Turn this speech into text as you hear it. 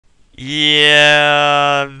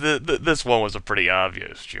Yeah, this one was a pretty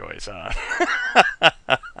obvious choice, huh?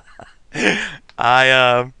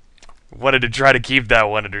 I wanted to try to keep that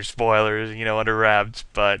one under spoilers, under wraps,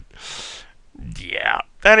 but yeah.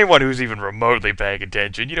 Anyone who's even remotely paying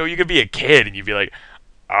attention, you could be a kid and you'd be like,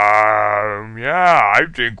 yeah, I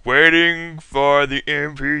think waiting for the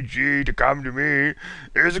MPG to come to me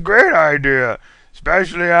is a great idea.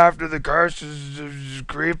 Especially after the curses of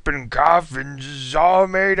creeping coffins is all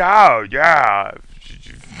made out, yeah.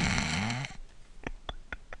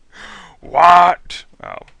 What?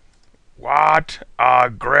 Oh. What a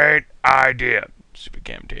great idea. Super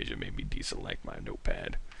Camtasia made me deselect my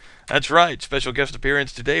notepad. That's right, special guest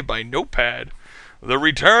appearance today by Notepad. The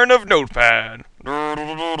return of Notepad.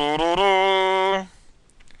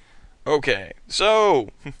 Okay, so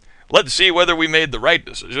let's see whether we made the right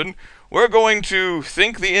decision. We're going to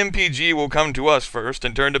think the MPG will come to us first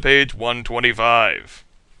and turn to page 125.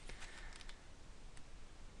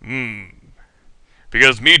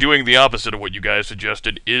 Because me doing the opposite of what you guys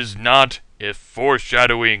suggested is not a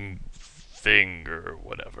foreshadowing thing or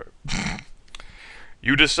whatever.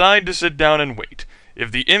 You decide to sit down and wait.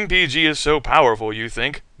 If the MPG is so powerful, you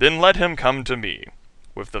think, then let him come to me.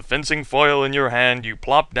 With the fencing foil in your hand, you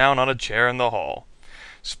plop down on a chair in the hall.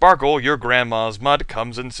 Sparkle, your grandma's mutt,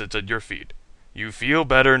 comes and sits at your feet. You feel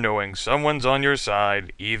better knowing someone's on your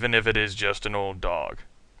side, even if it is just an old dog.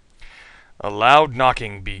 A loud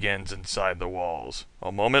knocking begins inside the walls.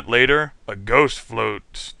 A moment later, a ghost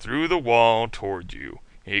floats through the wall toward you.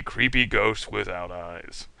 A creepy ghost without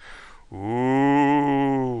eyes.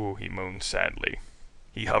 Ooh, he moans sadly.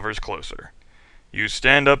 He hovers closer. You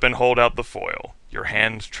stand up and hold out the foil. Your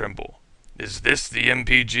hands tremble. Is this the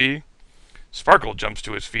MPG? Sparkle jumps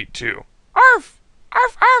to his feet too. Arf!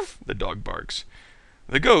 Arf! Arf! The dog barks.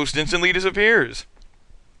 The ghost instantly disappears.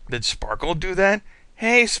 Did Sparkle do that?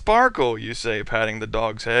 Hey, Sparkle, you say, patting the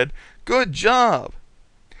dog's head. Good job.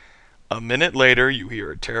 A minute later, you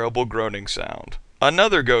hear a terrible groaning sound.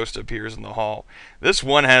 Another ghost appears in the hall. This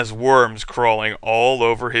one has worms crawling all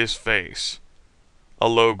over his face. A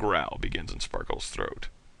low growl begins in Sparkle's throat.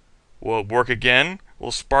 Will it work again?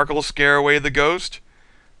 Will Sparkle scare away the ghost?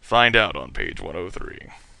 Find out on page 103.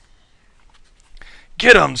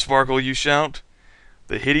 Get him, Sparkle, you shout.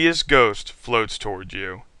 The hideous ghost floats toward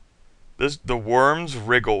you. The worms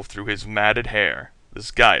wriggle through his matted hair.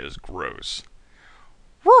 This guy is gross.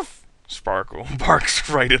 Woof! Sparkle barks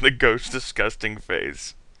right in the ghost's disgusting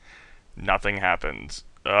face. Nothing happens.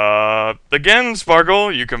 Again,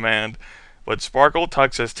 Sparkle, you command. But Sparkle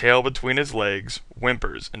tucks his tail between his legs,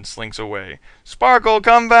 whimpers, and slinks away. Sparkle,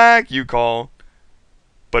 come back, you call.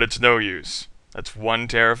 But it's no use. That's one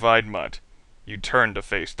terrified mutt. You turn to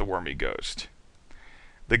face the wormy ghost.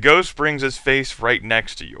 The ghost brings his face right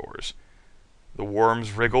next to yours. The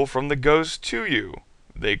worms wriggle from the ghost to you.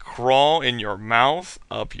 They crawl in your mouth,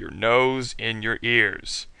 up your nose, in your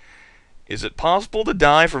ears. Is it possible to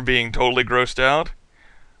die from being totally grossed out?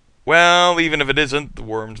 Well, even if it isn't, the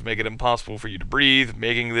worms make it impossible for you to breathe,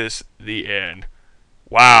 making this the end.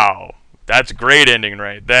 Wow, that's a great ending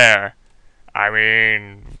right there. I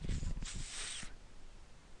mean...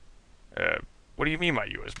 what do you mean my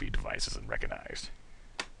USB device isn't recognized?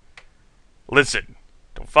 Listen,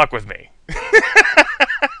 don't fuck with me.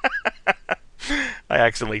 I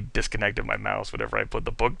accidentally disconnected my mouse whenever I put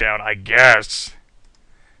the book down, I guess.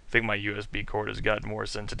 I think my USB cord has gotten more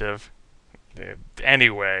sensitive.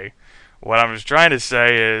 Anyway, what I was trying to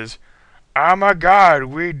say is, oh my god,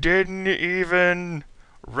 we didn't even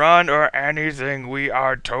run or anything. We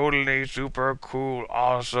are totally super cool,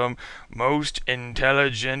 awesome, most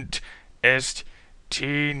intelligentest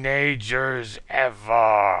teenagers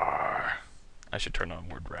ever. I should turn on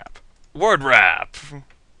word wrap. Word wrap!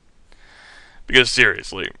 Because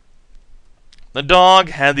seriously, the dog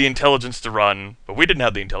had the intelligence to run, but we didn't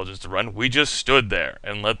have the intelligence to run. We just stood there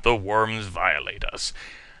and let the worms violate us.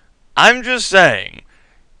 I'm just saying,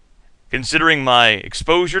 considering my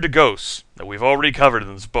exposure to ghosts that we've already covered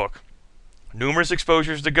in this book, numerous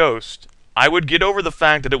exposures to ghosts, I would get over the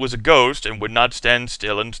fact that it was a ghost and would not stand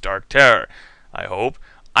still in stark terror. I hope.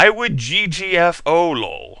 I would GTFO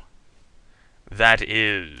lol. That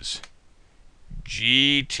is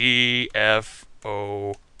GTFO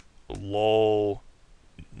lol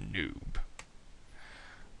noob.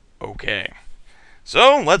 Okay.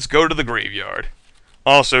 So, let's go to the graveyard.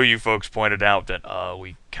 Also, you folks pointed out that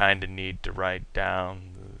we kind of need to write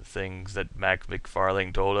down the things that Mac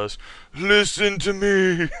McFarlane told us. Listen to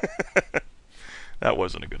me! That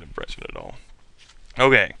wasn't a good impression at all.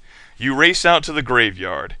 Okay. You race out to the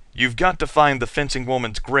graveyard. You've got to find the fencing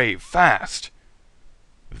woman's grave fast.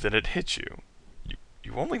 Then it hits you.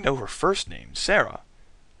 You only know her first name, Sarah.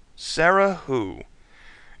 Sarah who?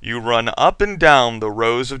 You run up and down the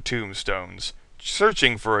rows of tombstones,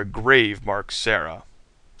 searching for a grave marked Sarah.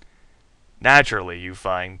 Naturally, you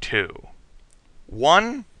find two.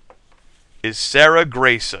 One is Sarah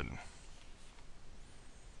Grayson.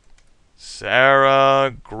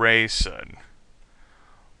 Sarah Grayson.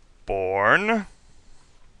 Born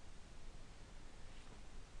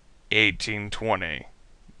 1820.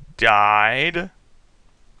 Died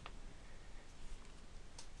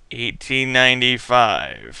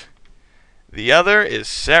 1895. The other is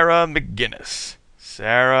Sarah McGinnis.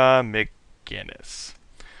 Sarah McGinnis.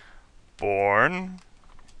 Born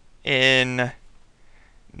in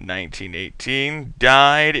 1918.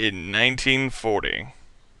 Died in 1940.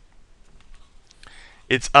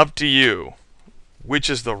 It's up to you. Which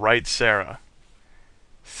is the right Sarah?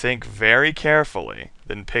 Think very carefully,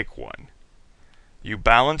 then pick one. You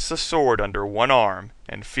balance the sword under one arm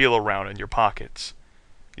and feel around in your pockets.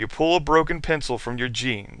 You pull a broken pencil from your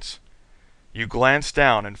jeans. You glance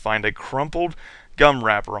down and find a crumpled gum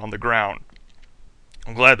wrapper on the ground.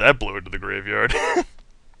 I'm glad that blew into the graveyard.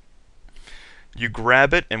 You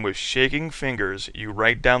grab it and with shaking fingers you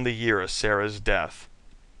write down the year of Sarah's death.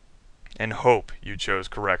 And hope you chose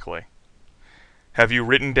correctly. Have you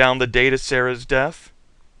written down the date of Sarah's death?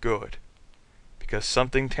 Good. Because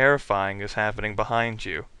something terrifying is happening behind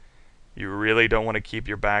you. You really don't want to keep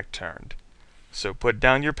your back turned. So put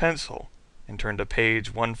down your pencil and turn to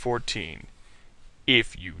page 114.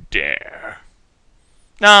 If you dare.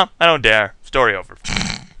 No, I don't dare. Story over.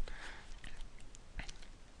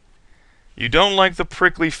 You don't like the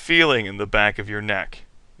prickly feeling in the back of your neck.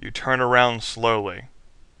 You turn around slowly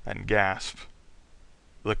and gasp.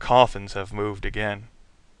 The coffins have moved again.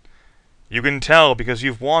 You can tell because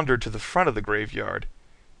you've wandered to the front of the graveyard.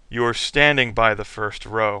 You are standing by the first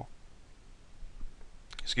row.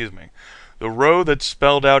 Excuse me. The row that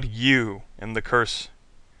spelled out you in the curse.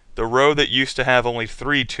 The row that used to have only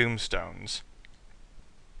 3 tombstones.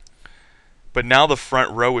 But now the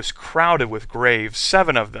front row is crowded with graves,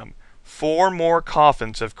 7 of them. 4 more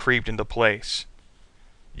coffins have creeped into place.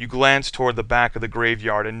 You glance toward the back of the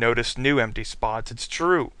graveyard and notice new empty spots. It's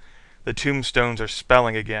true. The tombstones are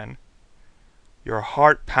spelling again. Your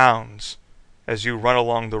heart pounds as you run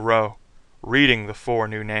along the row, reading the 4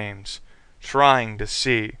 new names, trying to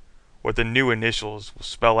see what the new initials will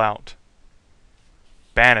spell out.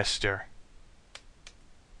 Bannister.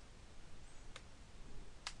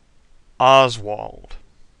 Oswald.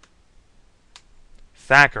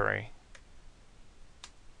 Thackeray.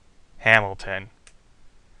 Hamilton.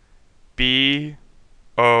 B-O-T-H.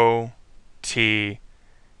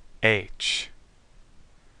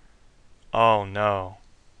 Oh no.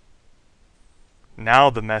 Now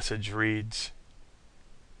the message reads,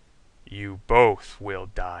 you both will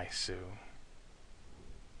die soon.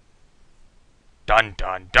 Dun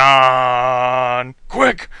dun dun!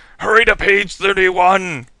 Quick! Hurry to page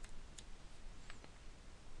 31!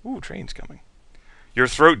 Ooh, train's coming. Your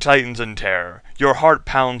throat tightens in terror. Your heart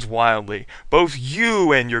pounds wildly. Both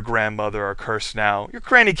you and your grandmother are cursed now. Your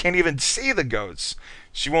granny can't even see the ghosts.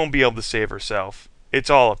 She won't be able to save herself. It's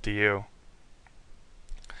all up to you.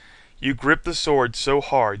 You grip the sword so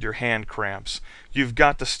hard your hand cramps. You've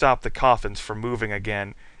got to stop the coffins from moving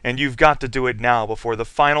again, and you've got to do it now before the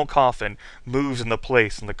final coffin moves into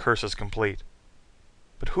place and the curse is complete.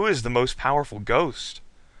 But who is the most powerful ghost?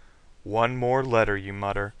 One more letter, you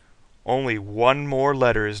mutter. Only one more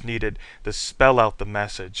letter is needed to spell out the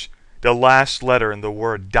message. The last letter in the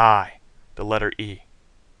word die, the letter E.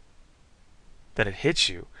 Then it hits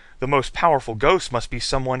you. The most powerful ghost must be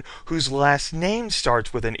someone whose last name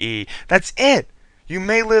starts with an E. That's it! You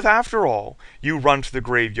may live after all. You run to the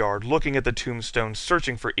graveyard, looking at the tombstones,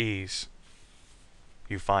 searching for E's.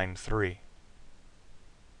 You find 3.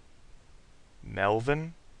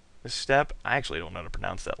 Melvin? Estep? I actually don't know how to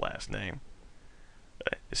pronounce that last name.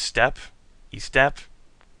 Estep? E-step?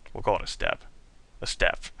 We'll call it a step. A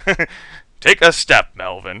step. Take a step,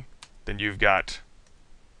 Melvin. Then you've got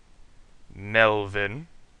Melvin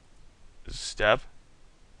Step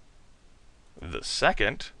the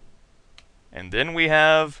second, and then we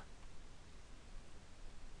have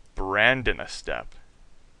Brandon a step.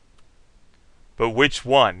 But which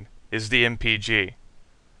one is the MPG?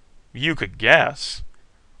 You could guess,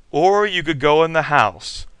 or you could go in the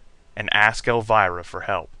house and ask Elvira for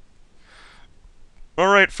help.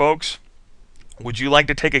 Alright folks, would you like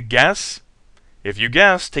to take a guess? If you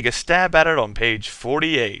guess, take a stab at it on page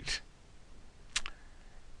 48.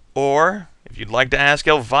 Or, if you'd like to ask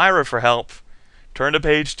Elvira for help, turn to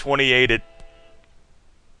page 28 at...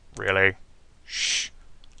 Really? Shh.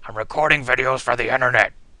 I'm recording videos for the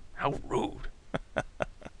internet. How rude.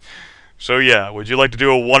 So yeah, would you like to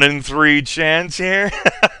do a 1 in 3 chance here?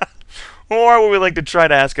 Or would we like to try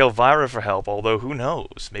to ask Elvira for help? Although, who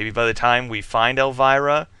knows? Maybe by the time we find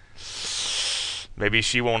Elvira, maybe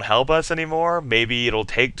she won't help us anymore. Maybe it'll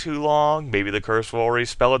take too long. Maybe the curse will already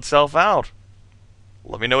spell itself out.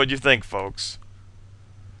 Let me know what you think, folks.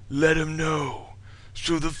 Let him know,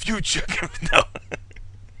 so the future can... No.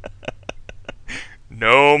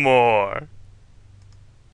 No more.